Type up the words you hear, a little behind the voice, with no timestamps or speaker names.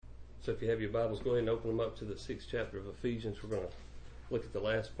So if you have your Bibles, go ahead and open them up to the 6th chapter of Ephesians. We're going to look at the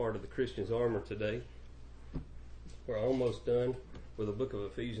last part of the Christian's armor today. We're almost done with the book of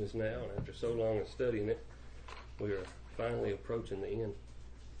Ephesians now, and after so long of studying it, we are finally approaching the end.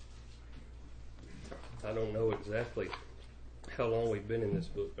 I don't know exactly how long we've been in this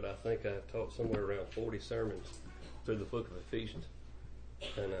book, but I think I've taught somewhere around 40 sermons through the book of Ephesians.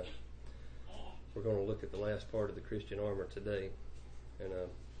 And we're going to look at the last part of the Christian armor today and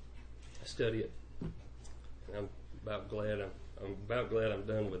study it. And I'm about glad I'm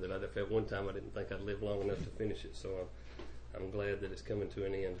done with it. At one time I didn't think I'd live long enough to finish it, so I'm glad that it's coming to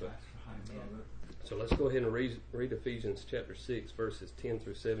an end. But so let's go ahead and read Ephesians chapter 6, verses 10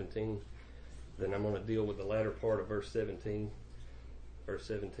 through 17. Then I'm going to deal with the latter part of verse 17, verse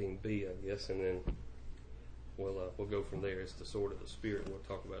 17b, I guess, and then we'll go from there. It's the sword of the Spirit we'll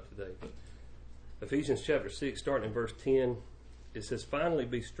talk about today. Ephesians chapter 6, starting in verse 10, it says, "Finally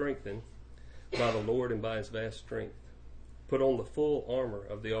be strengthened by the Lord and by his vast strength. Put on the full armor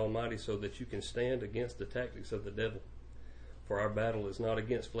of the Almighty so that you can stand against the tactics of the devil. For our battle is not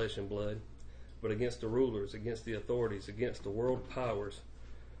against flesh and blood, but against the rulers, against the authorities, against the world powers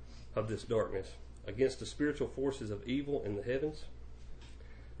of this darkness, against the spiritual forces of evil in the heavens.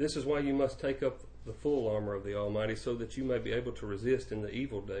 This is why you must take up the full armor of the Almighty so that you may be able to resist in the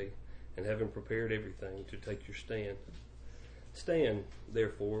evil day, and having prepared everything, to take your stand. Stand,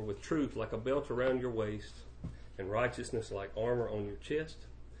 therefore, with truth like a belt around your waist, and righteousness like armor on your chest,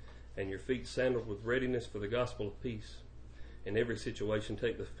 and your feet sandaled with readiness for the gospel of peace. In every situation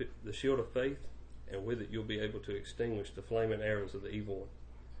take the shield of faith, and with it you'll be able to extinguish the flaming arrows of the evil one.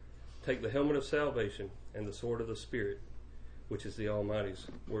 Take the helmet of salvation and the sword of the Spirit, which is the Almighty's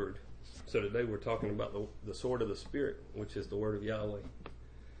word." So today we're talking about the sword of the Spirit, which is the word of Yahweh.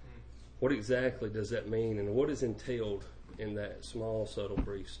 What exactly does that mean, and what is entailed in that small, subtle,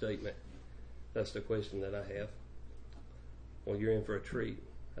 brief statement? That's the question that I have. Well, you're in for a treat.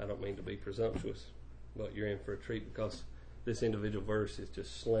 I don't mean to be presumptuous, but you're in for a treat because this individual verse is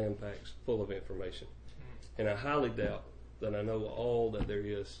just slam-packed full of information. And I highly doubt that I know all that there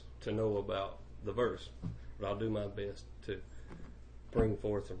is to know about the verse, but I'll do my best to bring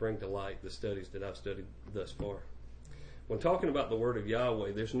forth and bring to light the studies that I've studied thus far. When talking about the word of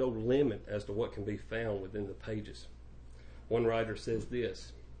Yahweh, there's no limit as to what can be found within the pages. One writer says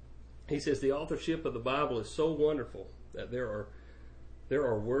this. He says, "The authorship of the Bible is so wonderful that there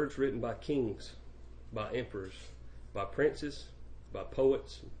are words written by kings, by emperors, by princes, by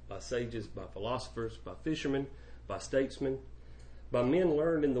poets, by sages, by philosophers, by fishermen, by statesmen, by men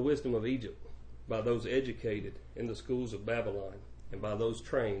learned in the wisdom of Egypt, by those educated in the schools of Babylon, and by those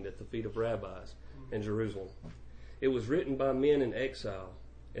trained at the feet of rabbis in Jerusalem. It was written by men in exile,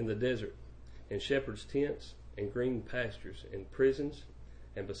 in the desert, in shepherds' tents, in green pastures, in prisons,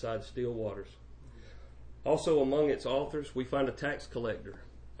 and beside still waters. Also among its authors we find a tax collector,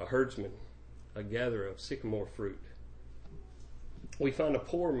 a herdsman, a gatherer of sycamore fruit. We find a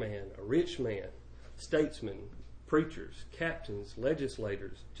poor man, a rich man, statesmen, preachers, captains,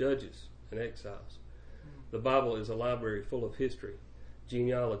 legislators, judges, and exiles. The Bible is a library full of history,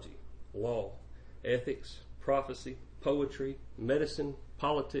 genealogy, law, ethics, prophecy, poetry, medicine,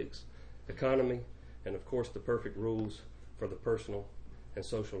 politics, economy, and of course the perfect rules for the personal and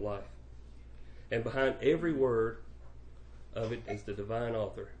social life. And behind every word of it is the divine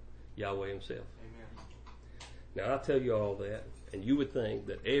author, Yahweh himself." Amen. Now I tell you all that, and you would think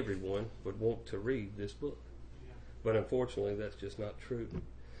that everyone would want to read this book. But unfortunately that's just not true.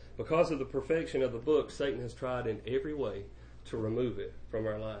 Because of the perfection of the book, Satan has tried in every way to remove it from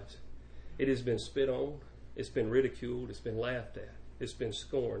our lives. It has been spit on, it's been ridiculed, it's been laughed at, it's been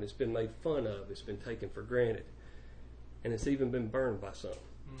scorned, it's been made fun of, it's been taken for granted, and it's even been burned by some.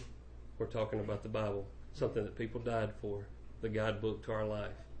 We're talking about the Bible, something that people died for, the guidebook to our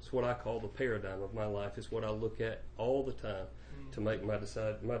life. It's what I call the paradigm of my life. It's what I look at all the time to make my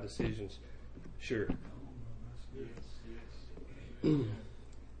decisions sure.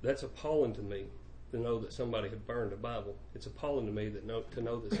 That's appalling to me to know that somebody had burned a Bible. It's appalling to me to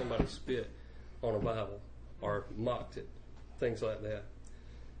know that somebody spit on a Bible or mocked it, things like that.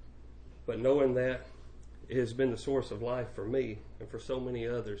 But knowing that it has been the source of life for me and for so many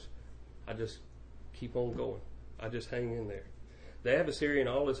others, I just keep on going. I just hang in there. The adversary and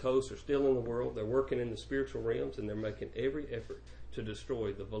all his hosts are still in the world. They're working in the spiritual realms, and they're making every effort to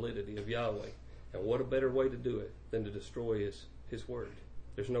destroy the validity of Yahweh. And what a better way to do it than to destroy his word.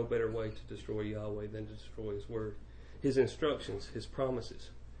 There's no better way to destroy Yahweh than to destroy his word. His instructions, his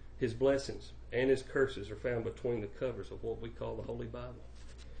promises, his blessings, and his curses are found between the covers of what we call the Holy Bible.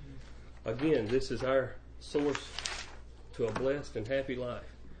 Again, this is our source to a blessed and happy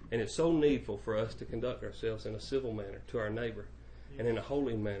life. And it's so needful for us to conduct ourselves in a civil manner to our neighbor and in a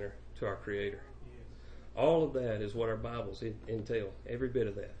holy manner to our Creator. All of that is what our Bibles entail, every bit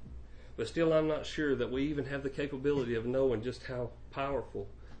of that. But still, I'm not sure that we even have the capability of knowing just how powerful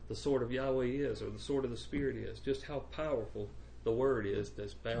the sword of Yahweh is, or the sword of the Spirit is, just how powerful the Word is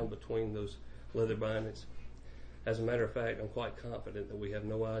that's bound between those leather bindings. As a matter of fact, I'm quite confident that we have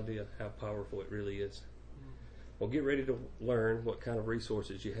no idea how powerful it really is. Well, get ready to learn what kind of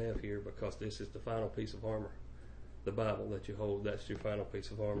resources you have here, because this is the final piece of armor. The Bible that you hold, that's your final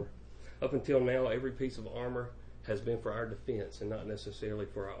piece of armor. Up until now, every piece of armor has been for our defense and not necessarily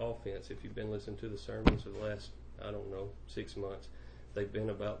for our offense. If you've been listening to the sermons of the last, 6 months, they've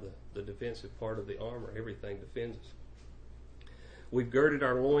been about the defensive part of the armor. Everything defends us. We've girded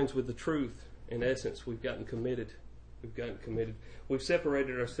our loins with the truth. In essence, we've gotten committed. We've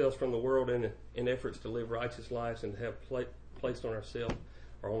separated ourselves from the world in efforts to live righteous lives and to have placed on ourselves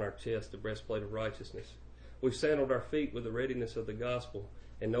or on our chest the breastplate of righteousness. We've sandaled our feet with the readiness of the gospel,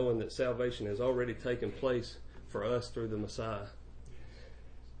 and knowing that salvation has already taken place for us through the Messiah,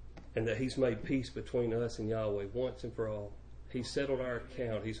 and that He's made peace between us and Yahweh once and for all. He's settled our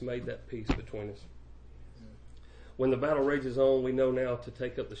account. He's made that peace between us. When the battle rages on, we know now to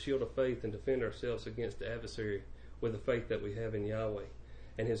take up the shield of faith and defend ourselves against the adversary with the faith that we have in Yahweh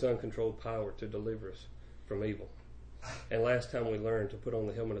and His uncontrolled power to deliver us from evil. And last time we learned to put on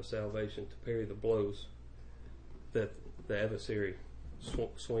the helmet of salvation to parry the blows that the adversary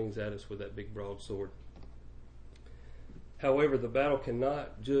swings at us with that big broadsword. However, the battle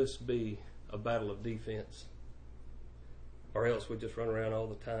cannot just be a battle of defense, or else we just run around all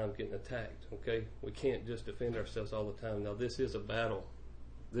the time getting attacked, okay? We can't just defend ourselves all the time. Now, this is a battle.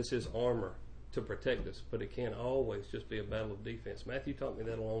 This is armor to protect us, but it can't always just be a battle of defense. Matthew taught me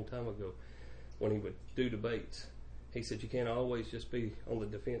that a long time ago when he would do debates. He said you can't always just be on the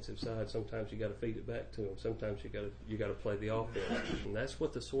defensive side. Sometimes you got to feed it back to them. Sometimes you got to play the offense, and that's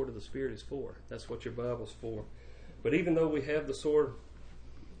what the sword of the Spirit is for. That's what your Bible's for. But even though we have the sword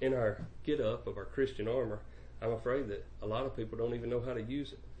in our get-up of our Christian armor, I'm afraid that a lot of people don't even know how to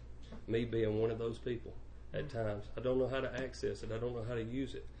use it. Me being one of those people at times. I don't know how to access it. I don't know how to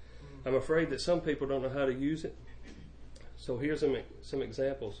use it. I'm afraid that some people don't know how to use it. So here's some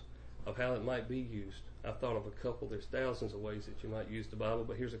examples of how it might be used. I thought of a couple. There's thousands of ways that you might use the Bible,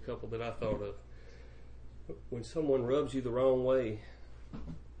 but here's a couple that I thought of. When someone rubs you the wrong way,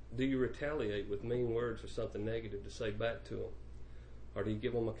 do you retaliate with mean words or something negative to say back to them? Or do you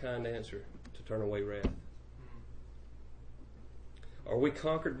give them a kind answer to turn away wrath? Are we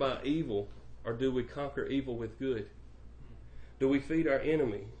conquered by evil, or do we conquer evil with good? Do we feed our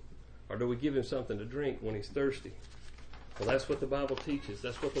enemy, or do we give him something to drink when he's thirsty? Well, that's what the Bible teaches.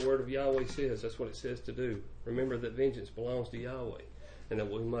 That's what the Word of Yahweh says. That's what it says to do. Remember that vengeance belongs to Yahweh, and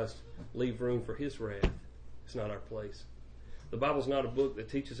that we must leave room for His wrath. It's not our place. The Bible's not a book that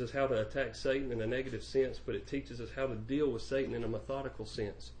teaches us how to attack Satan in a negative sense, but it teaches us how to deal with Satan in a methodical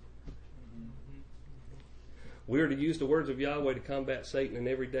sense. We are to use the words of Yahweh to combat Satan in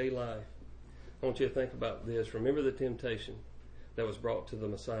everyday life. I want you to think about this. Remember the temptation that was brought to the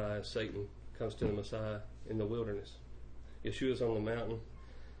Messiah as Satan comes to the Messiah in the wilderness. Yeshua's on the mountain.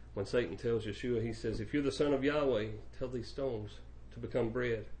 When Satan tells Yeshua, he says, if you're the Son of Yahweh, tell these stones to become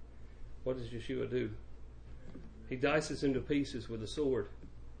bread. What does Yeshua do? He dices him to pieces with a sword.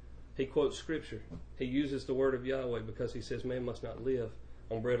 He quotes Scripture. He uses the word of Yahweh because he says man must not live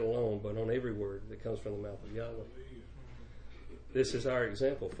on bread alone, but on every word that comes from the mouth of Yahweh. This is our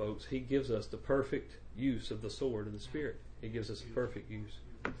example, folks. He gives us the perfect use of the sword of the Spirit. He gives us the perfect use.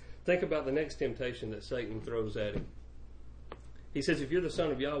 Think about the next temptation that Satan throws at him. He says, if you're the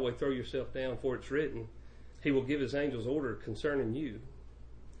Son of Yahweh, throw yourself down, for it's written, He will give His angels order concerning you,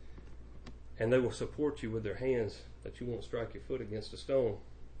 and they will support you with their hands, that you won't strike your foot against a stone.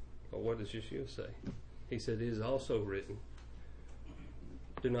 But what does Yeshua say? He said, it is also written,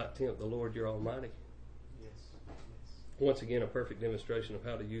 do not tempt the Lord your Almighty. Yes. Once again, a perfect demonstration of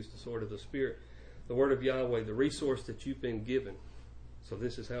how to use the sword of the Spirit. The word of Yahweh, the resource that you've been given. So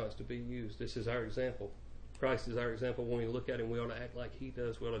this is how it's to be used. This is our example. Christ is our example. When we look at Him, we ought to act like He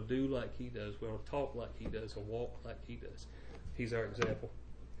does. We ought to do like He does. We ought to talk like He does and walk like He does. He's our example.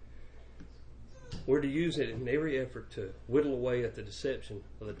 We're to use it in every effort to whittle away at the deception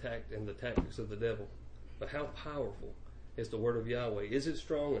of the tactics of the devil. But how powerful is the word of Yahweh? Is it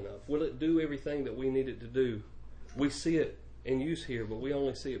strong enough? Will it do everything that we need it to do? We see it in use here, but we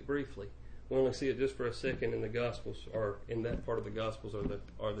only see it briefly. We only see it just for a second in the Gospels, or in that part of the Gospels,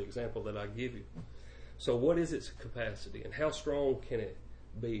 or the example that I give you. So what is its capacity, and how strong can it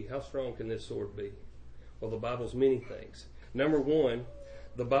be? How strong can this sword be? Well, the Bible's many things. Number one,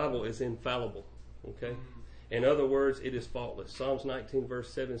 The Bible is infallible. Okay? In other words, it is faultless. Psalms 19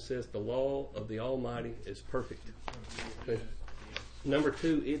 verse 7 says, the law of the Almighty is perfect. Okay? Number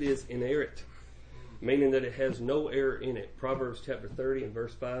 2, it is inerrant, meaning that it has no error in it. Proverbs chapter 30 and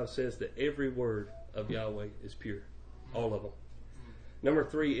verse 5 says that every word of Yahweh is pure. All of them. Number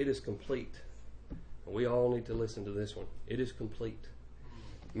 3, it is complete. We all need to listen to this one. It is complete,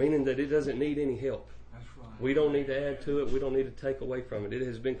 meaning that it doesn't need any help. That's right. We don't need to add to it. We don't need to take away from it. It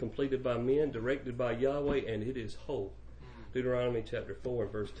has been completed by men, directed by Yahweh, and it is whole. Deuteronomy chapter 4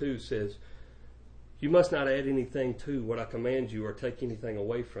 and verse 2 says, you must not add anything to what I command you or take anything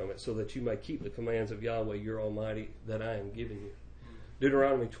away from it, so that you may keep the commands of Yahweh your Almighty that I am giving you.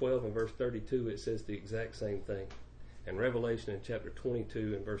 Deuteronomy 12 and verse 32, it says the exact same thing. And Revelation in chapter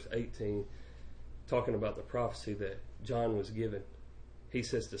 22 and verse 18, talking about the prophecy that John was given, he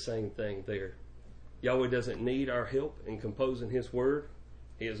says the same thing there. Yahweh doesn't need our help in composing His Word.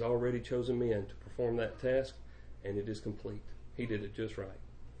 He has already chosen men to perform that task, and it is complete. He did it just right.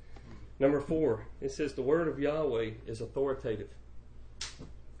 Number 4, it says the Word of Yahweh is authoritative.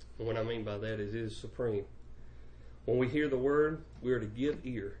 And what I mean by that is it is supreme. When we hear the Word, we are to give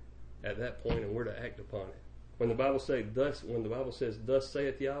ear at that point, and we're to act upon it. When the Bible says, thus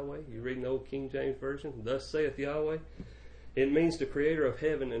saith Yahweh, you read in the old King James Version, thus saith Yahweh, it means the Creator of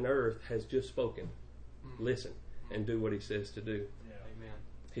heaven and earth has just spoken. Listen and do what He says to do. Yeah.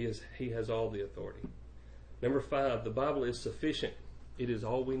 Amen. He has all the authority. Number 5, the Bible is sufficient. It is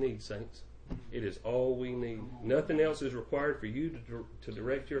all we need, saints. It is all we need. Nothing else is required for you to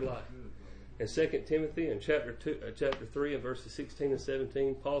direct your life. In 2 Timothy in chapter 3 and verses 16 and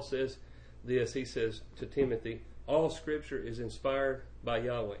 17, Paul says this. He says to Timothy, all Scripture is inspired by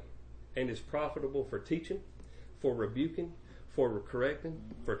Yahweh and is profitable for teaching, for rebuking, for correcting,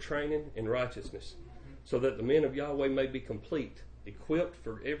 for training in righteousness, so that the men of Yahweh may be complete, equipped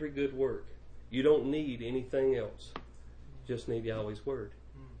for every good work. You don't need anything else. Just need Yahweh's Word.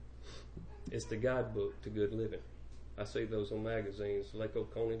 It's the guidebook to good living. I see those on magazines, Lake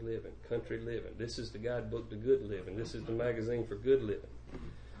Oconee Living, Country Living. This is the guidebook to good living. This is the magazine for good living.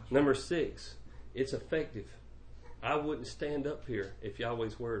 Number 6, it's effective. I wouldn't stand up here if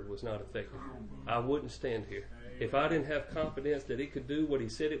Yahweh's Word was not effective. I wouldn't stand here. If I didn't have confidence that it could do what He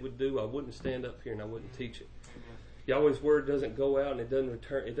said it would do, I wouldn't stand up here and I wouldn't teach it. Yahweh's Word doesn't go out and it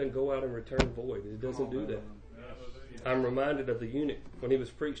doesn't go out and return void. It doesn't do that. I'm reminded of the eunuch when he was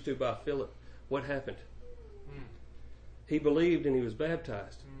preached to by Philip. What happened? He believed and he was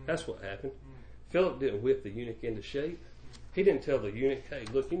baptized. That's what happened. Philip didn't whip the eunuch into shape. He didn't tell the eunuch, hey,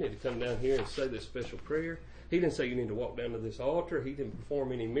 look, you need to come down here and say this special prayer. He didn't say you need to walk down to this altar. He didn't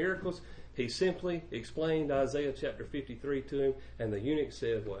perform any miracles. He simply explained Isaiah chapter 53 to him, and the eunuch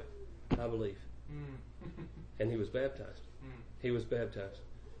said what? I believe. And he was baptized. He was baptized.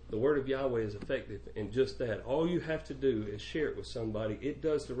 The Word of Yahweh is effective in just that. All you have to do is share it with somebody. It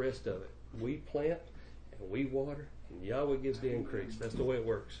does the rest of it. We plant and we water, and Yahweh gives the increase. That's the way it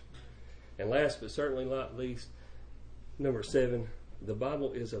works. And last but certainly not least, number 7, the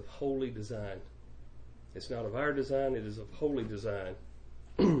Bible is of holy design. It's not of our design, it is of holy design.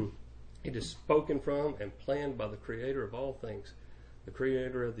 It is spoken from and planned by the Creator of all things, the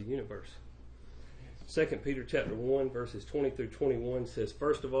Creator of the universe. 2 Peter chapter 1 verses 20 through 21 says,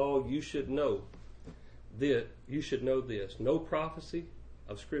 first of all, you should know this. No prophecy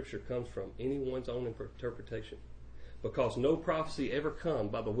of Scripture comes from anyone's own interpretation, because no prophecy ever come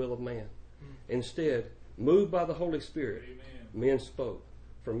by the will of man. Instead, moved by the Holy Spirit, men spoke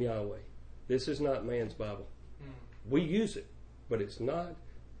from Yahweh. This is not man's Bible. We use it, but it's not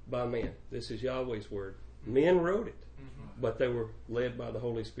by man. This is Yahweh's Word. Men wrote it, but they were led by the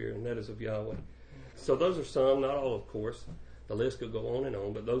Holy Spirit, and that is of Yahweh. So those are some, not all of course. The list could go on and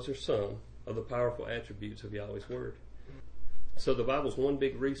on, but those are some of the powerful attributes of Yahweh's Word. So the Bible's one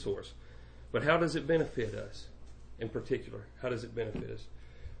big resource. But how does it benefit us in particular? How does it benefit us?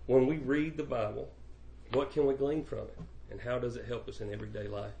 When we read the Bible, what can we glean from it? And how does it help us in everyday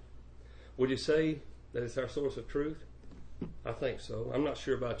life? Would you say that it's our source of truth? I think so. I'm not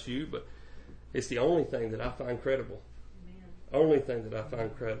sure about you, but it's the only thing that I find credible. Amen. Only thing that I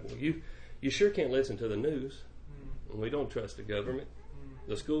find credible. You sure can't listen to the news. We don't trust the government.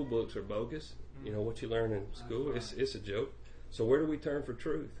 The school books are bogus. You know, what you learn in school, it's a joke. So where do we turn for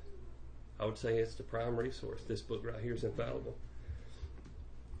truth? I would say it's the prime resource. This book right here is infallible.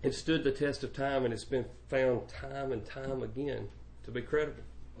 It stood the test of time, and it's been found time and time again to be credible,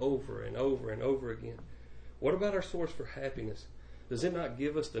 over and over and over again. What about our source for happiness? Does it not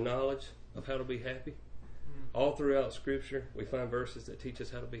give us the knowledge of how to be happy? All throughout Scripture, we find verses that teach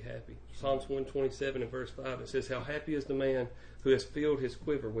us how to be happy. Psalms 127 and verse 5, it says, how happy is the man who has filled his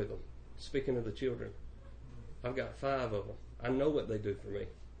quiver with them. Speaking of the children. I've got 5 of them. I know what they do for me.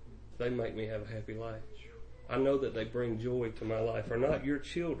 They make me have a happy life. I know that they bring joy to my life. Are not your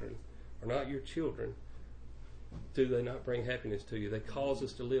children, do they not bring happiness to you? They cause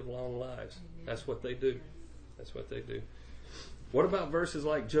us to live long lives. That's what they do. That's what they do. What about verses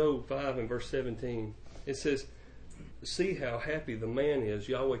like Job 5 and verse 17? It says, see how happy the man is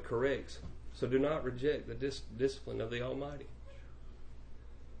Yahweh corrects. So do not reject the discipline of the Almighty.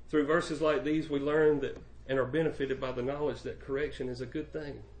 Through verses like these, we learn that and are benefited by the knowledge that correction is a good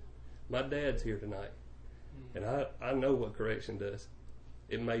thing. My dad's here tonight, and I know what correction does.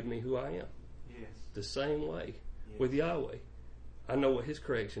 It made me who I am. Yes. The same way with Yahweh. I know what his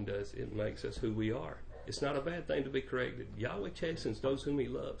correction does. It makes us who we are. It's not a bad thing to be corrected. Yahweh chastens those whom he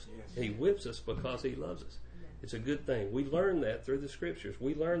loves. Yes. And he whips us because he loves us. It's a good thing. We learn that through the Scriptures.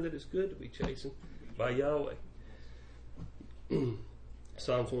 We learn that it's good to be chastened by Yahweh.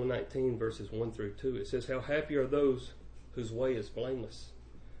 Psalms 119 verses 1 through 2. It says, how happy are those whose way is blameless,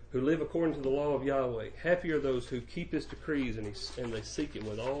 who live according to the law of Yahweh. Happy are those who keep his decrees and they seek him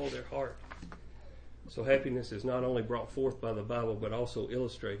with all their heart. So happiness is not only brought forth by the Bible, but also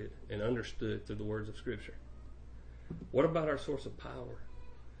illustrated and understood through the words of Scripture. What about our source of power?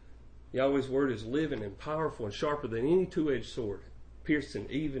 Yahweh's word is living and powerful and sharper than any two-edged sword, piercing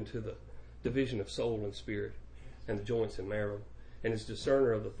even to the division of soul and spirit and the joints and marrow, and is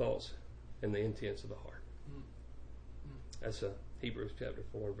discerner of the thoughts and the intents of the heart. That's Hebrews chapter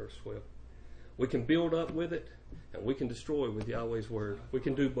 4 and verse 12. We can build up with it, and we can destroy with Yahweh's word. We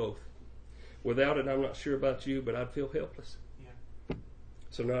can do both. Without it, I'm not sure about you, but I'd feel helpless. Yeah.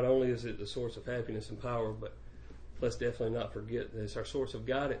 So not only is it the source of happiness and power, but let's definitely not forget that it's our source of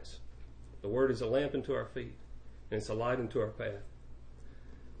guidance. The word is a lamp unto our feet, and it's a light unto our path.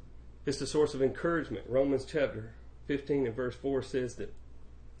 It's the source of encouragement. Romans chapter 15 and verse 4 says that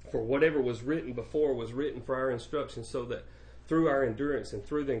for whatever was written before was written for our instruction, so that through our endurance and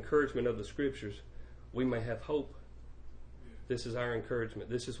through the encouragement of the Scriptures, we may have hope. This is our encouragement.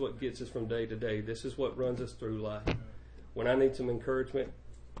 This is what gets us from day to day. This is what runs us through life. When I need some encouragement,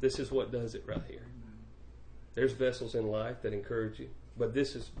 this is what does it right here. There's vessels in life that encourage you, but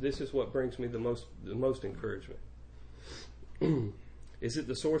this is what brings me the most encouragement. Is it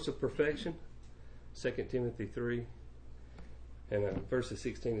the source of perfection? 2 Timothy 3 and verses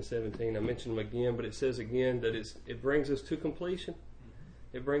 16 and 17. I mentioned them again, but it says again that it brings us to completion.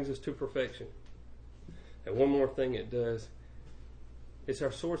 It brings us to perfection. And one more thing it does, it's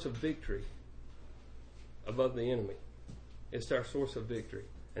our source of victory above the enemy. It's our source of victory.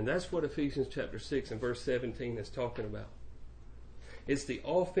 And that's what Ephesians chapter 6 and verse 17 is talking about. It's the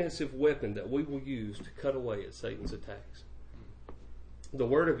offensive weapon that we will use to cut away at Satan's attacks. The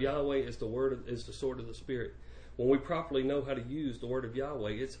word of Yahweh is the sword of the Spirit. When we properly know how to use the word of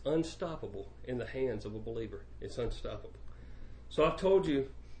Yahweh, it's unstoppable in the hands of a believer. It's unstoppable. So I've told you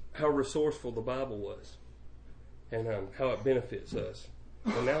how resourceful the Bible was and how it benefits us.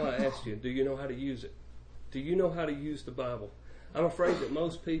 And now I ask you, do you know how to use it? Do you know how to use the Bible? I'm afraid that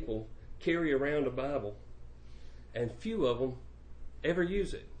most people carry around a Bible and few of them ever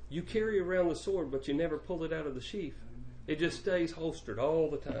use it. You carry around the sword, but you never pull it out of the sheath. It just stays holstered all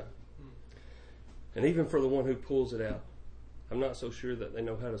the time. And even for the one who pulls it out, I'm not so sure that they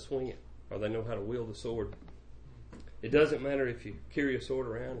know how to swing it or they know how to wield the sword. It doesn't matter if you carry a sword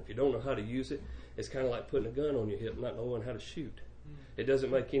around. If you don't know how to use it, it's kind of like putting a gun on your hip, not knowing how to shoot. It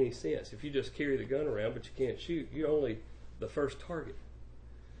doesn't make any sense. If you just carry the gun around but you can't shoot, you're only the first target.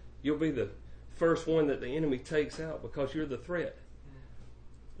 You'll be the first one that the enemy takes out because you're the threat.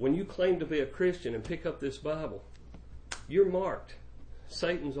 When you claim to be a Christian and pick up this Bible, you're marked.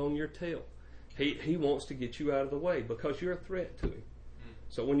 Satan's on your tail. He wants to get you out of the way because you're a threat to him.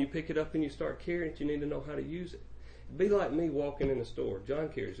 So when you pick it up and you start carrying it, you need to know how to use it. It'd be like me walking in a store. John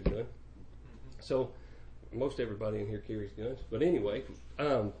carries a gun. So most everybody in here carries guns. But anyway,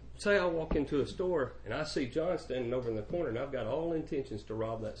 say I walk into a store and I see John standing over in the corner and I've got all intentions to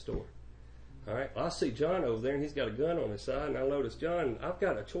rob that store. All right, well, I see John over there and he's got a gun on his side, and I notice John. I've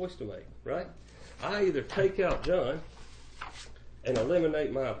got a choice to make, right? I either take out John and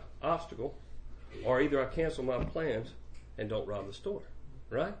eliminate my obstacle, or either I cancel my plans and don't rob the store,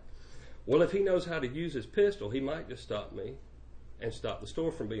 right? Well, if he knows how to use his pistol, he might just stop me and stop the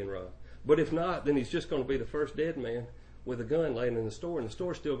store from being robbed. But if not, then he's just going to be the first dead man with a gun laying in the store, and the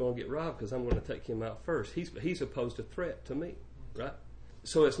store's still going to get robbed because I'm going to take him out first. He's posed a threat to me, right?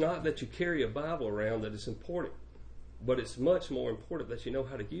 So it's not that you carry a Bible around that is important, but it's much more important that you know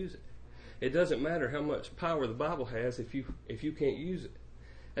how to use it. It doesn't matter how much power the Bible has if you can't use it.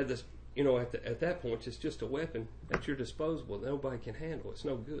 At that point, it's just a weapon at your disposal. Nobody can handle. It's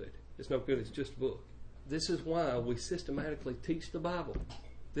no good. It's no good. It's just a book. This is why we systematically teach the Bible.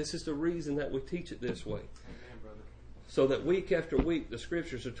 This is the reason that we teach it this way. Amen, brother. So that week after week the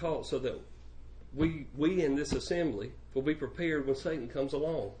Scriptures are taught, so that we in this assembly will be prepared when Satan comes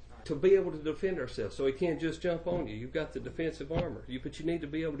along to be able to defend ourselves. So he can't just jump on you. You've got the defensive armor, but you need to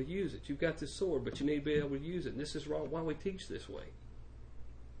be able to use it. You've got this sword, but you need to be able to use it. And this is why we teach this way.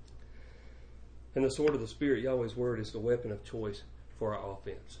 And the sword of the Spirit, Yahweh's word, is the weapon of choice for our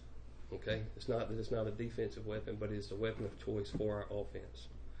offense. Okay? It's not that it's not a defensive weapon, but it is the weapon of choice for our offense.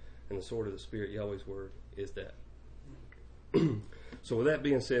 And the sword of the Spirit, Yahweh's word, is that. So with that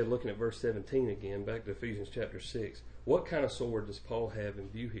being said, looking at verse 17 again, back to Ephesians chapter 6, what kind of sword does Paul have in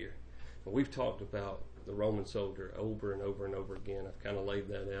view here? Well, we've talked about the Roman soldier over and over and over again. I've kind of laid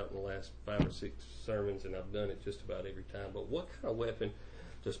that out in the last 5 or 6 sermons, and I've done it just about every time. But what kind of weapon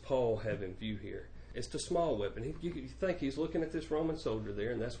does Paul have in view here? It's the small weapon. You think he's looking at this Roman soldier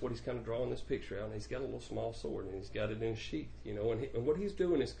there, and that's what he's kind of drawing this picture out. And he's got a little small sword, and he's got it in a sheath, you know. And what he's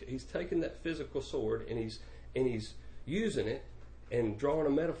doing is he's taking that physical sword, and he's using it and drawing a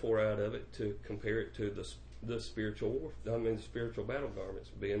metaphor out of it to compare it to the spiritual battle garments,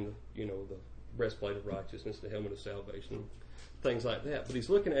 being the breastplate of righteousness, the helmet of salvation, things like that. But he's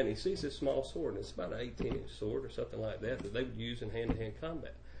looking at it and he sees this small sword, and it's about an 18-inch sword or something like that they would use in hand-to-hand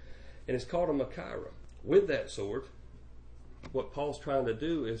combat. And it's called a Machaira. With that sword, what Paul's trying to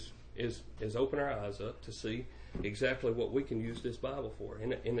do is open our eyes up to see exactly what we can use this Bible for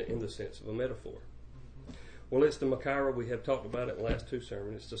in the sense of a metaphor. Well, it's the Machaira. We have talked about it in the last 2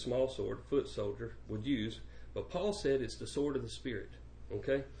 sermons. It's the small sword a foot soldier would use. But Paul said it's the sword of the Spirit.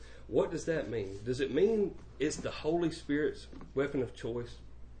 Okay? What does that mean? Does it mean it's the Holy Spirit's weapon of choice?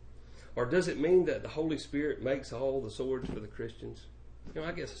 Or does it mean that the Holy Spirit makes all the swords for the Christians?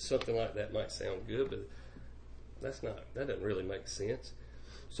 I guess something like that might sound good, but that doesn't really make sense.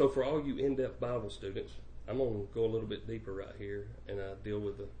 So for all you in-depth Bible students, I'm going to go a little bit deeper right here, and I deal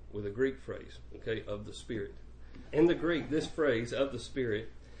with a Greek phrase, okay, of the Spirit. In the Greek, this phrase, of the Spirit,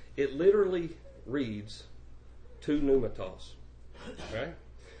 it literally reads to pneumatos, right?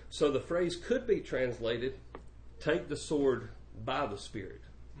 So the phrase could be translated, take the sword by the Spirit.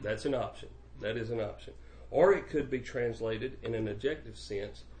 That's an option. That is an option. Or it could be translated in an adjective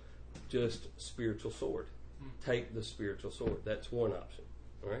sense, just spiritual sword. Take the spiritual sword. That's one option,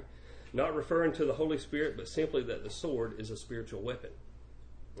 all right? Not referring to the Holy Spirit, but simply that the sword is a spiritual weapon.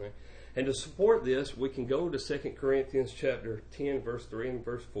 Right? And to support this, we can go to 2 Corinthians chapter 10, verse 3 and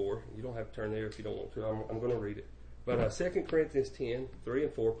verse 4. You don't have to turn there if you don't want to. I'm going to read it. But 2 Corinthians 10, 3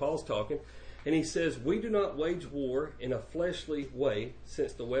 and 4, Paul's talking, and he says, we do not wage war in a fleshly way,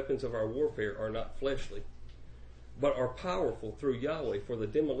 since the weapons of our warfare are not fleshly, but are powerful through Yahweh for the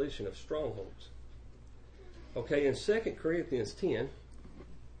demolition of strongholds. Okay, in 2 Corinthians 10,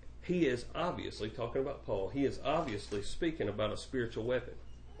 he is obviously talking about Paul. He is obviously speaking about a spiritual weapon.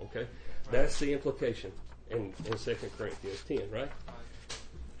 Okay? That's the implication in 2 Corinthians 10, right?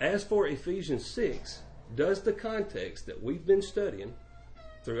 As for Ephesians 6, does the context that we've been studying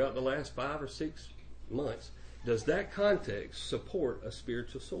throughout the last 5 or 6 months, does that context support a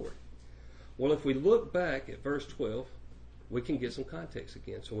spiritual sword? Well, if we look back at verse 12, we can get some context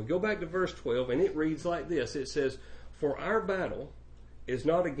again. So we go back to verse 12, and it reads like this. It says, for our battle is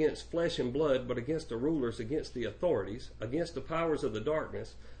not against flesh and blood, but against the rulers, against the authorities, against the powers of the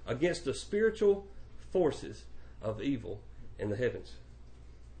darkness, against the spiritual forces of evil in the heavens.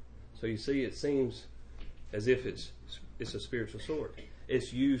 So you see, it seems as if it's a spiritual sword.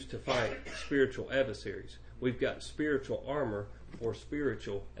 It's used to fight spiritual adversaries. We've got spiritual armor for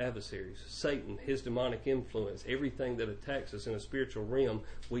spiritual adversaries. Satan, his demonic influence, everything that attacks us in a spiritual realm,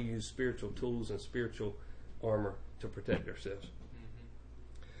 we use spiritual tools and spiritual armor to protect ourselves.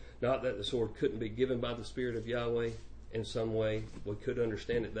 Not that the sword couldn't be given by the Spirit of Yahweh in some way. We could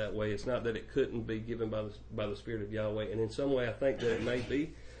understand it that way. It's not that it couldn't be given by the Spirit of Yahweh. And in some way I think that it may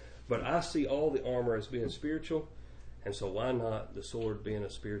be. But I see all the armor as being spiritual. And so why not the sword being a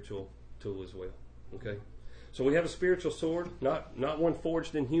spiritual tool as well? Okay? So we have a spiritual sword, not one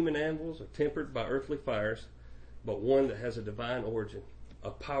forged in human anvils or tempered by earthly fires, but one that has a divine origin, a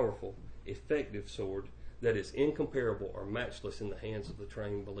powerful, effective sword that is incomparable or matchless in the hands of the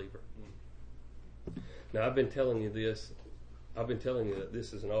trained believer. Now, I've been telling you that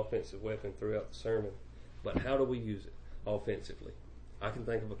this is an offensive weapon throughout the sermon, but how do we use it offensively? I can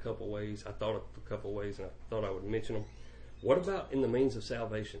think of a couple ways. I thought of a couple ways, and I thought I would mention them. What about in the means of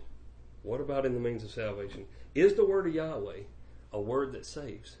salvation? What about in the means of salvation? Is the word of Yahweh a word that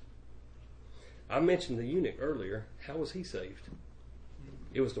saves? I mentioned the eunuch earlier. How was he saved?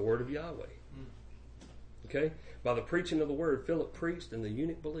 It was the word of Yahweh. Okay? By the preaching of the word, Philip preached and the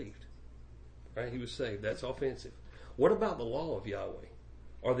eunuch believed. Right? He was saved. That's offensive. What about the law of Yahweh?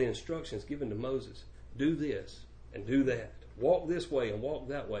 Or the instructions given to Moses? Do this and do that. Walk this way and walk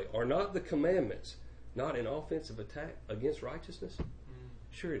that way. Are not the commandments not an offensive attack against righteousness?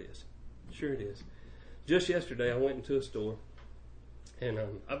 Sure it is. Sure it is. Just yesterday I went into a store, and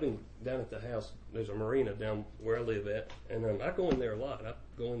I've been down at the house. There's a marina down where I live at, and I go in there a lot. I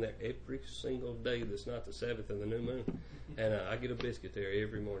go in there every single day that's not the Sabbath and the new moon, and I get a biscuit there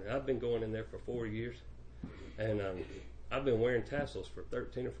every morning. I've been going in there for 4 years, and I've been wearing tassels for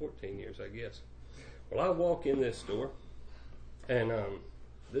 13 or 14 years, I guess. Well, I walk in this store, and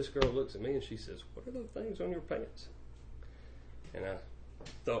this girl looks at me and she says, "What are those things on your pants?" And I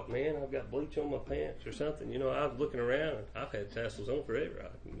thought, man, I've got bleach on my pants or something. You know, I was looking around, and I've had tassels on forever.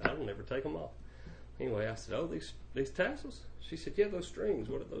 I don't ever take them off. Anyway, I said, "Oh, these tassels?" She said, "Yeah, those strings.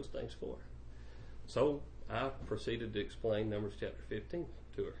 What are those things for?" So I proceeded to explain Numbers chapter 15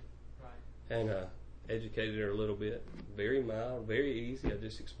 to her. Right. And educated her a little bit. Very mild, very easy. I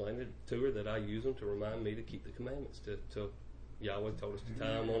just explained it to her that I use them to remind me to keep the commandments. To Yahweh told us to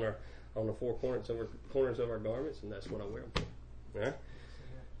tie them on the four corners of our garments, and that's what I wear them for. All right?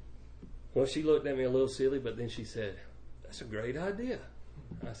 Well, she looked at me a little silly, but then she said, "That's a great idea."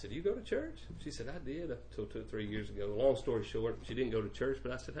 I said, "You go to church?" She said, "I did until 2 or 3 years ago." Long story short, she didn't go to church,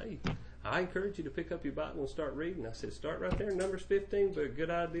 but I said, "Hey, I encourage you to pick up your Bible and start reading." I said, "Start right there in Numbers 15, but a good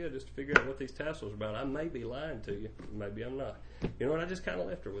idea just to figure out what these tassels are about. I may be lying to you. Maybe I'm not." You know what? I just kind of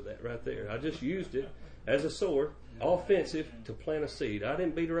left her with that right there. I just used it as a sword, offensive, to plant a seed. I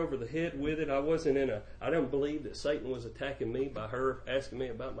didn't beat her over the head with it. I don't believe that Satan was attacking me by her asking me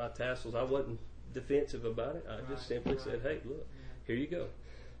about my tassels. I wasn't defensive about it. I just simply said, "Hey, look, here you go."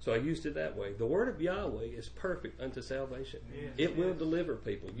 So I used it that way. The word of Yahweh is perfect unto salvation. It will deliver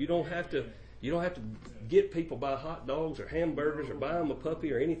people. You don't have to get people buy hot dogs or hamburgers or buy them a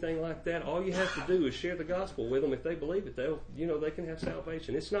puppy or anything like that. All you have to do is share the gospel with them. If they believe it, they can have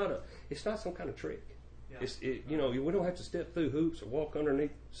salvation. It's not some kind of trick. We don't have to step through hoops or walk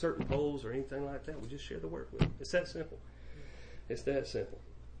underneath certain poles or anything like that. We just share the word with them. It's that simple. It's that simple.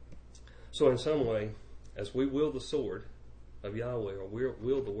 So in some way, as we wield the sword of Yahweh, or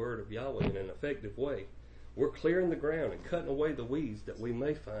wield the word of Yahweh in an effective way, we're clearing the ground and cutting away the weeds that we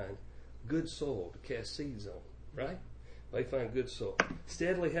may find good soil to cast seeds on, right? May find good soil.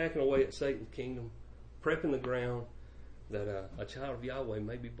 Steadily hacking away at Satan's kingdom, prepping the ground that a child of Yahweh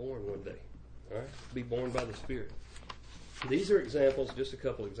may be born one day, all right? Be born by the Spirit. These are examples, just a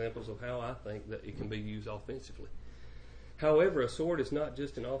couple examples of how I think that it can be used offensively. However, a sword is not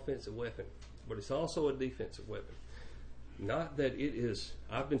just an offensive weapon, but it's also a defensive weapon. Not that it is,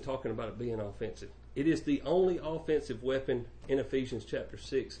 I've been talking about it being offensive. It is the only offensive weapon in Ephesians chapter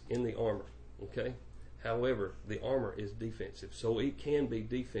 6 in the armor, okay? However, the armor is defensive, so it can be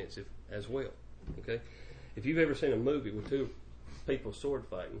defensive as well, okay? If you've ever seen a movie with two people sword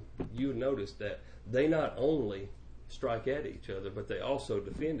fighting, you would notice that they not only strike at each other, but they also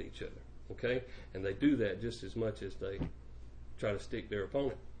defend each other, okay? And they do that just as much as they try to stick their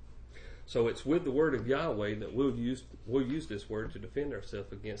opponent. So it's with the word of Yahweh that we'll use this word to defend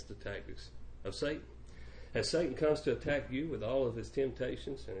ourselves against the tactics of Satan. As Satan comes to attack you with all of his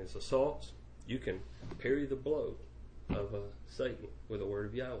temptations and his assaults, you can parry the blow of Satan with the word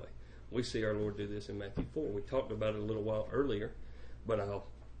of Yahweh. We see our Lord do this in Matthew 4. We talked about it a little while earlier, but I'll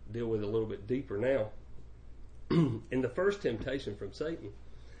deal with it a little bit deeper now. In the first temptation from Satan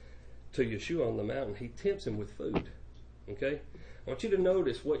to Yeshua on the mountain, he tempts him with food. Okay? I want you to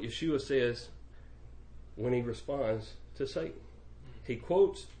notice what Yeshua says when he responds to Satan. He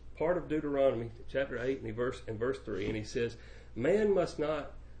quotes part of Deuteronomy chapter 8 and verse 3, and he says, "Man must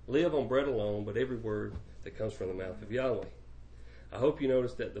not live on bread alone, but every word that comes from the mouth of Yahweh." I hope you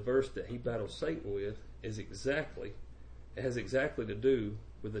notice that the verse that he battles Satan with has exactly to do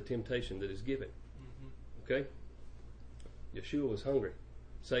with the temptation that is given. Okay? Yeshua was hungry.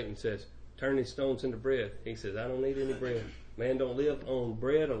 Satan says, "Turn these stones into bread." He says, "I don't need any bread." Man don't live on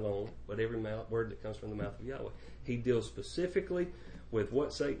bread alone, but every word that comes from the mouth of Yahweh. He deals specifically with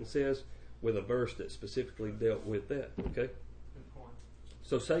what Satan says with a verse that specifically dealt with that. Okay? Good point.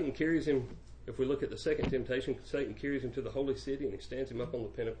 So Satan carries him, if we look at the second temptation, Satan carries him to the holy city and he stands him up on the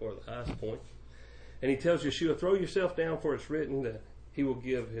pinnacle or the highest point. And he tells Yeshua, "Throw yourself down, for it's written that he will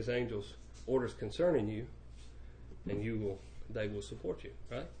give his angels orders concerning you, and they will support you."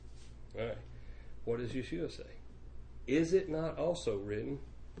 Right? All right. What does Yeshua say? Is it not also written,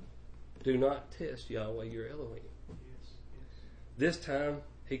 "Do not test Yahweh your Elohim"? Yes. This time,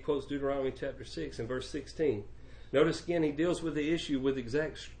 He quotes Deuteronomy chapter 6 and verse 16. Notice again, he deals with the issue with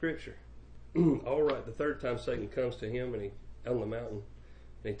exact scripture. All right, the third time Satan comes to him and he on the mountain,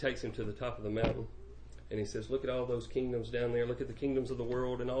 and he takes him to the top of the mountain, and he says, look at all those kingdoms down there. Look at the kingdoms of the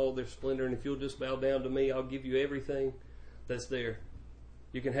world and all their splendor, and if you'll just bow down to me, I'll give you everything that's there.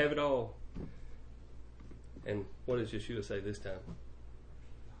 You can have it all. And what does Yeshua say this time?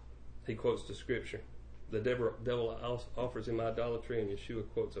 He quotes the scripture. The devil offers him idolatry, and Yeshua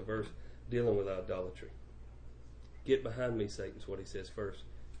quotes a verse dealing with idolatry. Get behind me, Satan, is what he says first.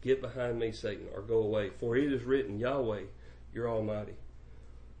 Get behind me, Satan, or go away. For it is written, Yahweh, you're almighty.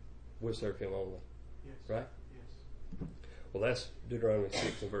 We'll serve him only. Yes. Right? Yes. Well, that's Deuteronomy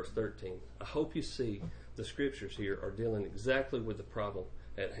 6 and verse 13. I hope you see the scriptures here are dealing exactly with the problem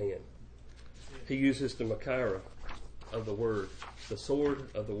at hand. Yes. He uses the Machaira of the word, the sword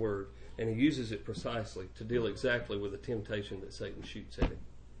of the word, and he uses it precisely to deal exactly with the temptation that Satan shoots at him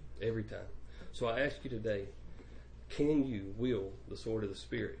every time. So I ask you today, can you wield the sword of the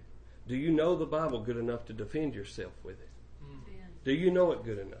Spirit? Do you know the Bible good enough to defend yourself with it? Do you know it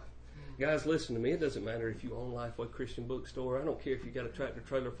good enough? Guys, listen to me. It doesn't matter if you own Lifeway Christian Bookstore. I don't care if you got a tractor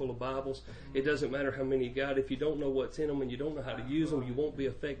trailer full of Bibles. It doesn't matter how many you got. If you don't know what's in them and you don't know how to use them, you won't be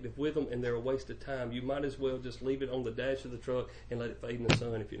effective with them, and they're a waste of time. You might as well just leave it on the dash of the truck and let it fade in the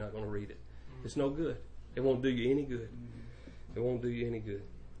sun if you're not going to read it. It's no good. It won't do you any good. It won't do you any good.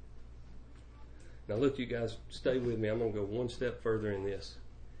 Now look, you guys, stay with me. I'm going to go one step further in this.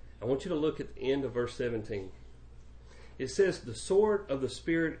 I want you to look at the end of verse 17. It says, the sword of the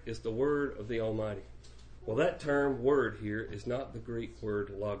Spirit is the word of the Almighty. Well, that term, word, here is not the Greek word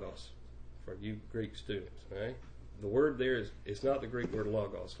logos, for you Greek students. All right? The word there is not the Greek word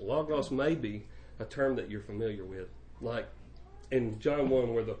logos. Logos may be a term that you're familiar with, like in John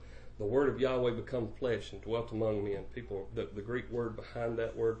 1, where the word of Yahweh became flesh and dwelt among men. People, the Greek word behind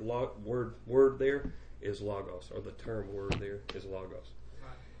that word there is logos, or the term word there is logos.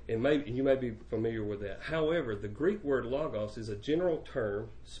 And you may be familiar with that. However, the Greek word logos is a general term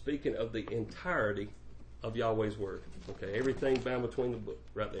speaking of the entirety of Yahweh's word. Okay, everything bound between the book,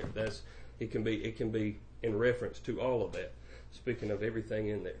 right there. It can be in reference to all of that, speaking of everything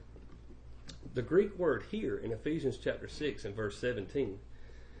in there. The Greek word here in Ephesians chapter 6 and verse 17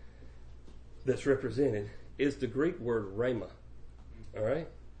 that's represented is the Greek word rhema. All right,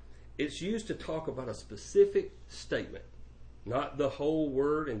 it's used to talk about a specific statement. Not the whole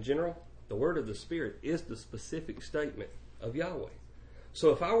word in general. The word of the Spirit is the specific statement of Yahweh. So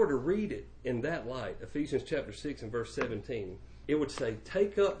if I were to read it in that light, Ephesians chapter 6 and verse 17, it would say,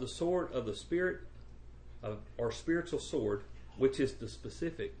 take up the sword of the Spirit, or spiritual sword, which is the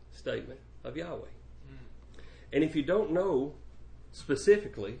specific statement of Yahweh. And if you don't know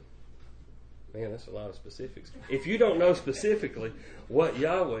specifically, man, that's a lot of specifics. If you don't know specifically what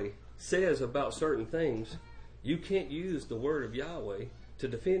Yahweh says about certain things, you can't use the word of Yahweh to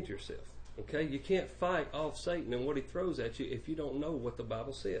defend yourself. Okay? You can't fight off Satan and what he throws at you if you don't know what the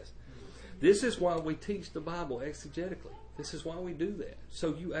Bible says. This is why we teach the Bible exegetically. This is why we do that.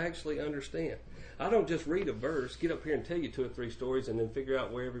 So you actually understand. I don't just read a verse, get up here and tell you 2 or 3 stories, and then figure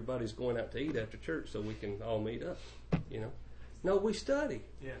out where everybody's going out to eat after church so we can all meet up. You know? No, we study.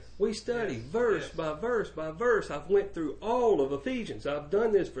 Yes. We study verse Yes. by verse by verse. I've went through all of Ephesians. I've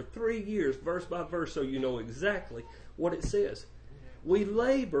done this for 3 years, verse by verse, so you know exactly what it says. We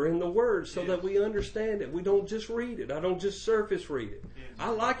labor in the Word so that we understand it. We don't just read it. I don't just surface read it. Yes. I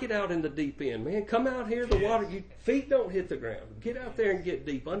like it out in the deep end, man. Come out here, the water, your feet don't hit the ground. Get out there and get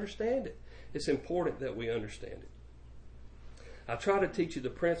deep. Understand it. It's important that we understand it. I try to teach you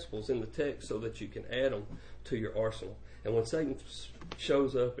the principles in the text so that you can add them to your arsenal. And when Satan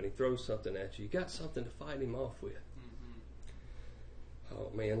shows up and he throws something at you, you got something to fight him off with. Oh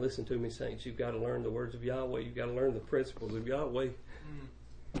man, listen to me, saints. You've got to learn the words of Yahweh. You've got to learn the principles of Yahweh.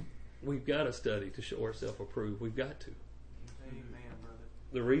 We've got to study to show ourselves approved. We've got to. Amen, brother.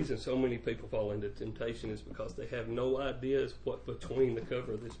 The reason so many people fall into temptation is because they have no idea what between the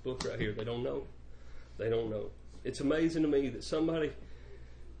cover of this book right here. They don't know. They don't know. It's amazing to me that somebody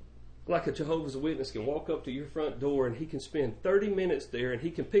like a Jehovah's Witness can walk up to your front door and he can spend 30 minutes there and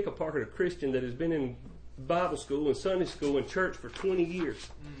he can pick apart a Christian that has been in Bible school and Sunday school and church for 20 years.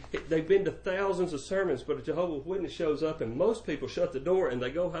 They've been to thousands of sermons, but a Jehovah's Witness shows up and most people shut the door and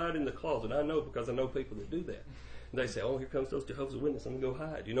they go hide in the closet. I know because I know people that do that. And they say, oh, here comes those Jehovah's Witnesses. I'm going to go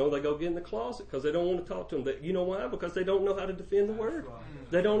hide. You know, they go get in the closet because they don't want to talk to them. You know why? Because they don't know how to defend the Word.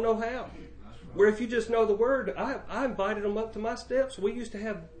 They don't know how. Where if you just know the Word, I invited them up to my steps. We used to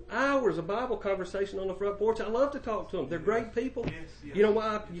have hours of Bible conversation on the front porch. I love to talk to them. They're great people. Yes. You know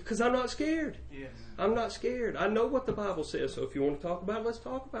why? Because I'm not scared. Yes. I'm not scared. I know what the Bible says. So if you want to talk about it, let's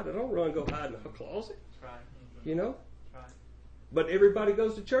talk about it. I don't run and go hide in a closet. That's right. You know? That's right. But everybody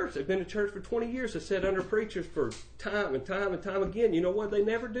goes to church. They've been to church for 20 years. They sat under preachers for time and time and time again. You know what they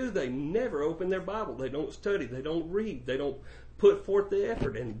never do? They never open their Bible. They don't study. They don't read. They don't put forth the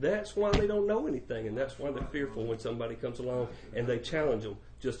effort. And that's why they don't know anything. And that's why they're fearful when somebody comes along and they challenge them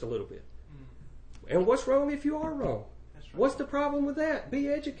just a little bit. And what's wrong if you are wrong? That's right. What's the problem with that? Be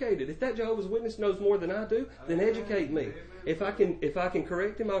educated. If that Jehovah's Witness knows more than I do, then educate me. If I can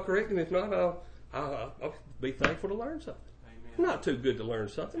correct him, I'll correct him. If not, I'll be thankful to learn something. Amen. I'm not too good to learn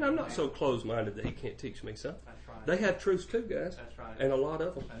something. I'm not so closed-minded that he can't teach me something. That's right. They have truths too, guys. That's right. And a lot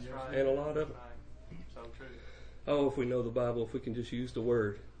of them. That's right. And a lot of them. Right. So true. Oh, if we know the Bible, if we can just use the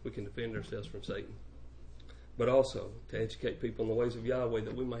Word, we can defend ourselves from Satan. But also to educate people in the ways of Yahweh,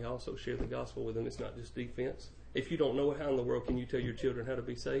 that we may also share the gospel with them. It's not just defense. If you don't know, how in the world can you tell your children how to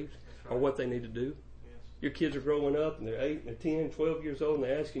be saved or what they need to do? Yes. Your kids are growing up and they're 8 and 10, 12 years old and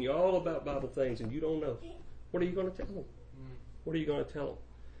they're asking you all about Bible things and you don't know. What are you going to tell them? What are you going to tell them?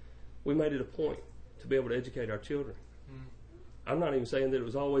 We made it a point to be able to educate our children. I'm not even saying that it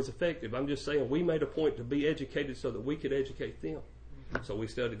was always effective. I'm just saying we made a point to be educated so that we could educate them. So we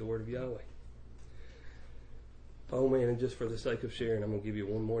studied the Word of Yahweh. Oh man, and just for the sake of sharing, I'm going to give you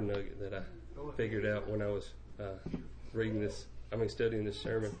one more nugget that I figured out when I was studying this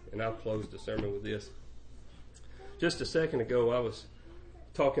sermon, and I'll close the sermon with this. Just a second ago, I was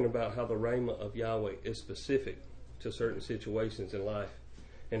talking about how the Rhema of Yahweh is specific to certain situations in life,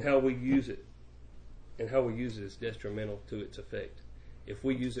 and how we use it. And how we use it is detrimental to its effect. If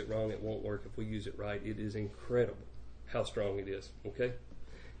we use it wrong, it won't work. If we use it right, it is incredible how strong it is. Okay?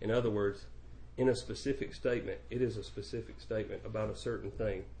 In other words, in a specific statement, it is a specific statement about a certain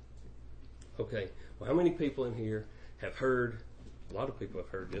thing. Okay, well, how many people in here have heard, a lot of people have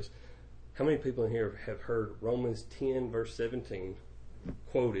heard this, how many people in here have heard Romans 10 verse 17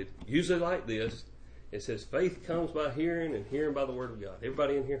 quoted, usually like this? It says, faith comes by hearing and hearing by the Word of God.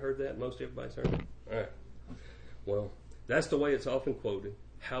 Everybody in here heard that? Most everybody's heard it? All right. Well, that's the way it's often quoted.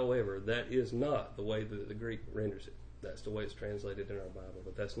 However, that is not the way that the Greek renders it. That's the way it's translated in our Bible,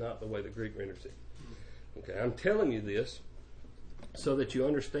 but that's not the way the Greek renders it. Okay, I'm telling you this so that you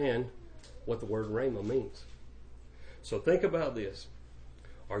understand what the word rhema means. So think about this.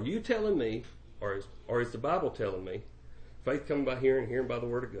 Are you telling me, or is the Bible telling me, faith coming by hearing, hearing by the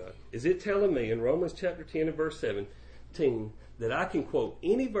Word of God? Is it telling me in Romans chapter 10 and verse 17 that I can quote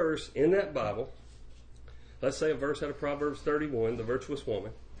any verse in that Bible, let's say a verse out of Proverbs 31, the virtuous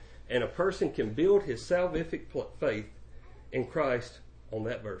woman, and a person can build his salvific faith in Christ on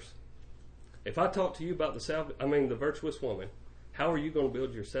that verse? If I talk to you about the virtuous woman, how are you going to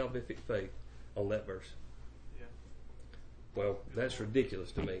build your salvific faith on that verse? Yeah. Well, that's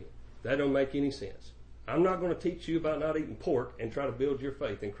ridiculous to me. That don't make any sense. I'm not going to teach you about not eating pork and try to build your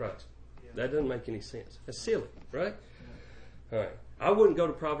faith in Christ. Yeah. That doesn't make any sense. That's silly, right? Yeah. All right. I wouldn't go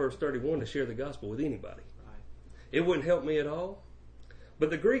to Proverbs 31 to share the gospel with anybody. Right. It wouldn't help me at all. But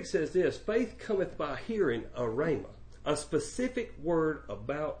the Greek says this, faith cometh by hearing a rhema, a specific word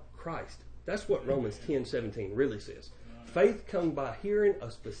about Christ. That's what Romans 10:17 really says. Faith comes by hearing a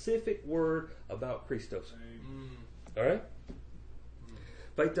specific word about Christos. All right?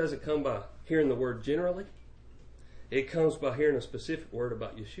 Faith doesn't come by hearing the word generally. It comes by hearing a specific word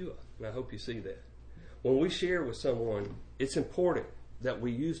about Yeshua. And I hope you see that. When we share with someone, it's important that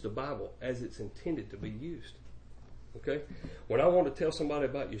we use the Bible as it's intended to be used. Okay? When I want to tell somebody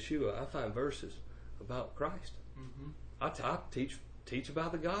about Yeshua, I find verses about Christ. Mm-hmm. I teach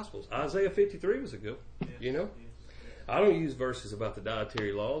about the Gospels. Isaiah 53 was a good one. Yes. You know? Yes. I don't use verses about the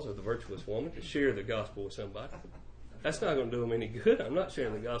dietary laws or the virtuous woman to share the gospel with somebody. That's not going to do them any good. I'm not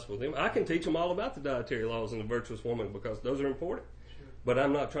sharing the gospel with them. I can teach them all about the dietary laws and the virtuous woman because those are important. Sure. But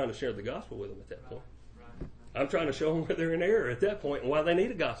I'm not trying to share the gospel with them at that point. Right. I'm trying to show them where they're in error at that point and why they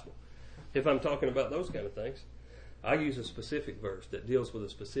need a gospel. If I'm talking about those kind of things, I use a specific verse that deals with a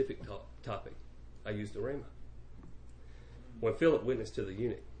specific topic. I use the Rhema. When Philip witnessed to the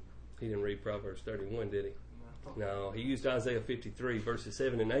eunuch, he didn't read Proverbs 31, did he? No, he used Isaiah 53, verses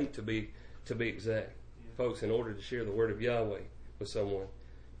 7 and 8 to be exact. Yeah. Folks, in order to share the Word of Yahweh with someone,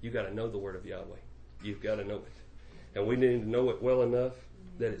 you've got to know the Word of Yahweh. You've got to know it. And we need to know it well enough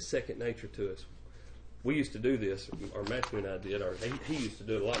that it's second nature to us. We used to do this, or Matthew and I did, or he used to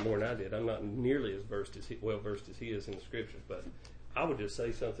do it a lot more than I did. I'm not nearly as well versed as he is in the Scriptures, but I would just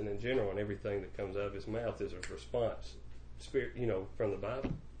say something in general, and everything that comes out of his mouth is a response, from the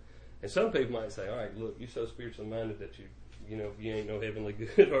Bible. And some people might say, all right, look, you're so spiritually minded that you ain't no heavenly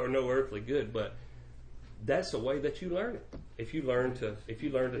good or no earthly good. But that's the way that you learn it. If you learn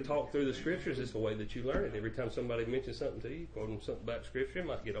to talk through the scriptures, it's the way that you learn it. Every time somebody mentions something to you, quote them something about scripture, it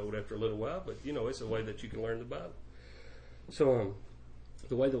might get old after a little while, but it's the way that you can learn the Bible. So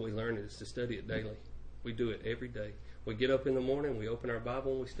the way that we learn it is to study it daily. We do it every day. We get up in the morning, we open our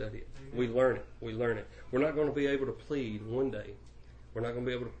Bible, and we study it. We learn it. We learn it. We're not going to be able to plead one day. We're not going to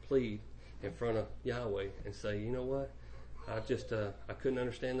be able to plead in front of Yahweh and say, you know what? I couldn't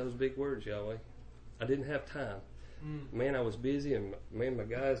understand those big words, Yahweh. I didn't have time. Man, I was busy, and man, my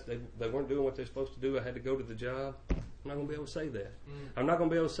guys, they weren't doing what they're supposed to do. I had to go to the job. I'm not going to be able to say that. I'm not going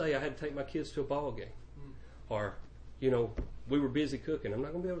to be able to say I had to take my kids to a ball game. Or, we were busy cooking. I'm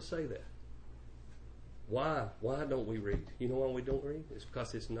not going to be able to say that. Why? Why don't we read? You know why we don't read? It's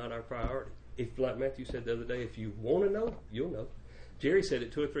because it's not our priority. If, like Matthew said the other day, if you want to know, you'll know. Jerry said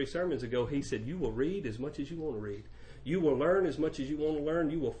it 2 or 3 sermons ago. He said, you will read as much as you want to read. You will learn as much as you want to learn.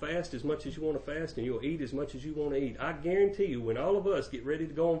 You will fast as much as you want to fast. And you'll eat as much as you want to eat. I guarantee you, when all of us get ready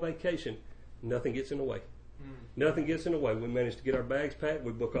to go on vacation, nothing gets in the way. Nothing gets in the way. We manage to get our bags packed.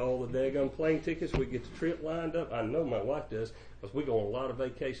 We book all the daggone plane tickets. We get the trip lined up. I know my wife does because we go on a lot of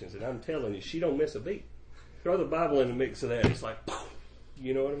vacations. And I'm telling you, she don't miss a beat. Throw the Bible in the mix of that. It's like, poof,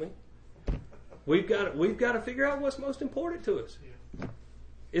 you know what I mean? We've got to figure out what's most important to us. Yeah.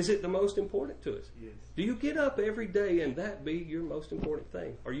 Is it the most important to us? Yes. Do you get up every day and that be your most important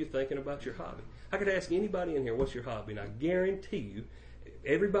thing? Are you thinking about your hobby? I could ask anybody in here, what's your hobby? And I guarantee you,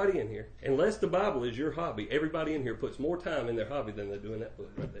 everybody in here, unless the Bible is your hobby, everybody in here puts more time in their hobby than they do in that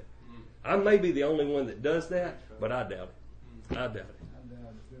book right there. I may be the only one that does that, but I doubt it. I doubt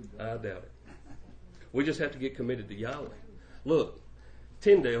it. I doubt it. We just have to get committed to Yahweh. Look,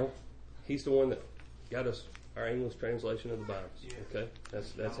 Tyndale, he's the one that got us our English translation of the Bible. Okay,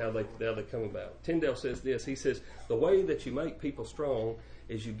 that's how they come about. Tyndale says this. He says, the way that you make people strong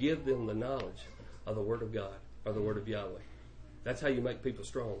is you give them the knowledge of the Word of God or the Word of Yahweh. That's how you make people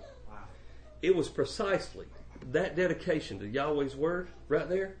strong. Wow. It was precisely that dedication to Yahweh's Word right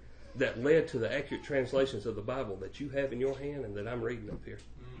there that led to the accurate translations of the Bible that you have in your hand and that I'm reading up here.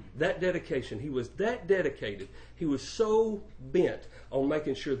 That dedication, he was that dedicated. He was so bent on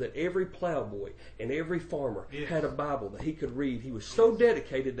making sure that every plowboy and every farmer had a Bible that he could read. He was so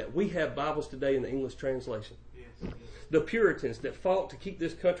dedicated that we have Bibles today in the English translation. Yes. The Puritans that fought to keep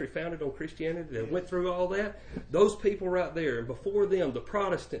this country founded on Christianity, that went through all that, those people right there, and before them, the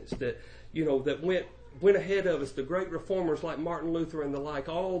Protestants that went ahead of us, the great reformers like Martin Luther and the like,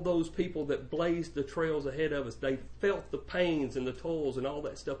 all those people that blazed the trails ahead of us, they felt the pains and the toils and all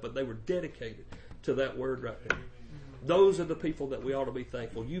that stuff, but they were dedicated to that word right there. Those are the people that we ought to be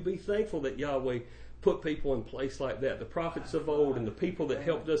thankful. You be thankful that Yahweh put people in place like that. The prophets of old and the people that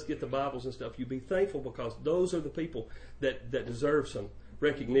helped us get the Bibles and stuff, you be thankful because those are the people that deserve some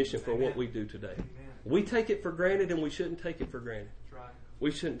recognition for what we do today. We take it for granted and we shouldn't take it for granted. That's right.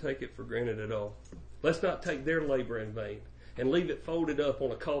 We shouldn't take it for granted at all. Let's not take their labor in vain and leave it folded up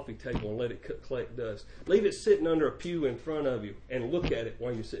on a coffee table and let it collect dust. Leave it sitting under a pew in front of you and look at it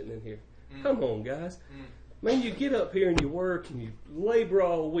while you're sitting in here. Come on, guys. Man, you get up here and you work and you labor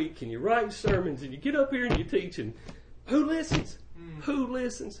all week and you write sermons and you get up here and you teach and who listens? Who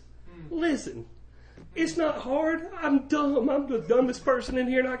listens? Listen. It's not hard. I'm dumb. I'm the dumbest person in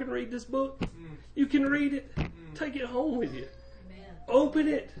here and I can read this book. You can read it. Take it home with you. Open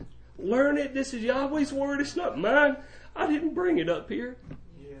it. Learn it. This is Yahweh's Word. It's not mine. I didn't bring it up here.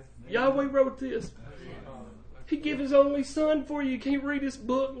 Yahweh wrote this. He gave His only Son for you. You can't read His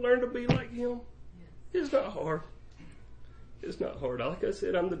book and learn to be like Him. It's not hard. It's not hard. Like I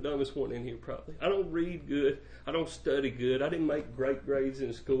said, I'm the dumbest one in here probably. I don't read good. I don't study good. I didn't make great grades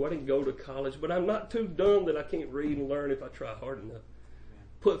in school. I didn't go to college. But I'm not too dumb that I can't read and learn if I try hard enough.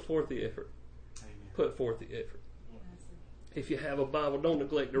 Put forth the effort. Put forth the effort. If you have a Bible, don't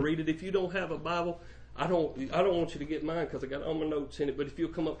neglect to read it. If you don't have a Bible, I don't want you to get mine because I got all my notes in it. But if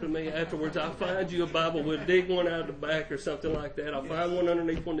you'll come up to me afterwards, I'll find you a Bible. We'll dig one out of the back or something like that. I'll find one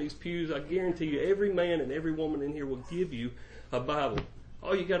underneath one of these pews. I guarantee you, every man and every woman in here will give you a Bible.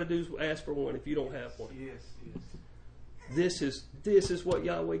 All you got to do is ask for one if you don't have one. This is what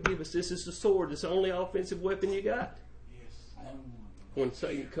Yahweh gave us. This is the sword. It's the only offensive weapon you got. When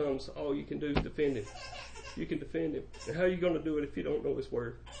Satan comes, all you can do is defend him. You can defend him. And how are you going to do it if you don't know His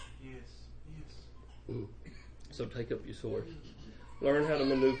Word? So take up your sword. Learn how to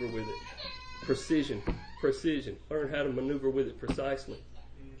maneuver with it. Precision. Learn how to maneuver with it precisely.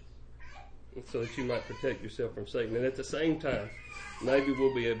 So that you might protect yourself from Satan. And at the same time, maybe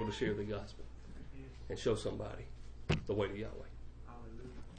we'll be able to share the gospel and show somebody the way to Yahweh.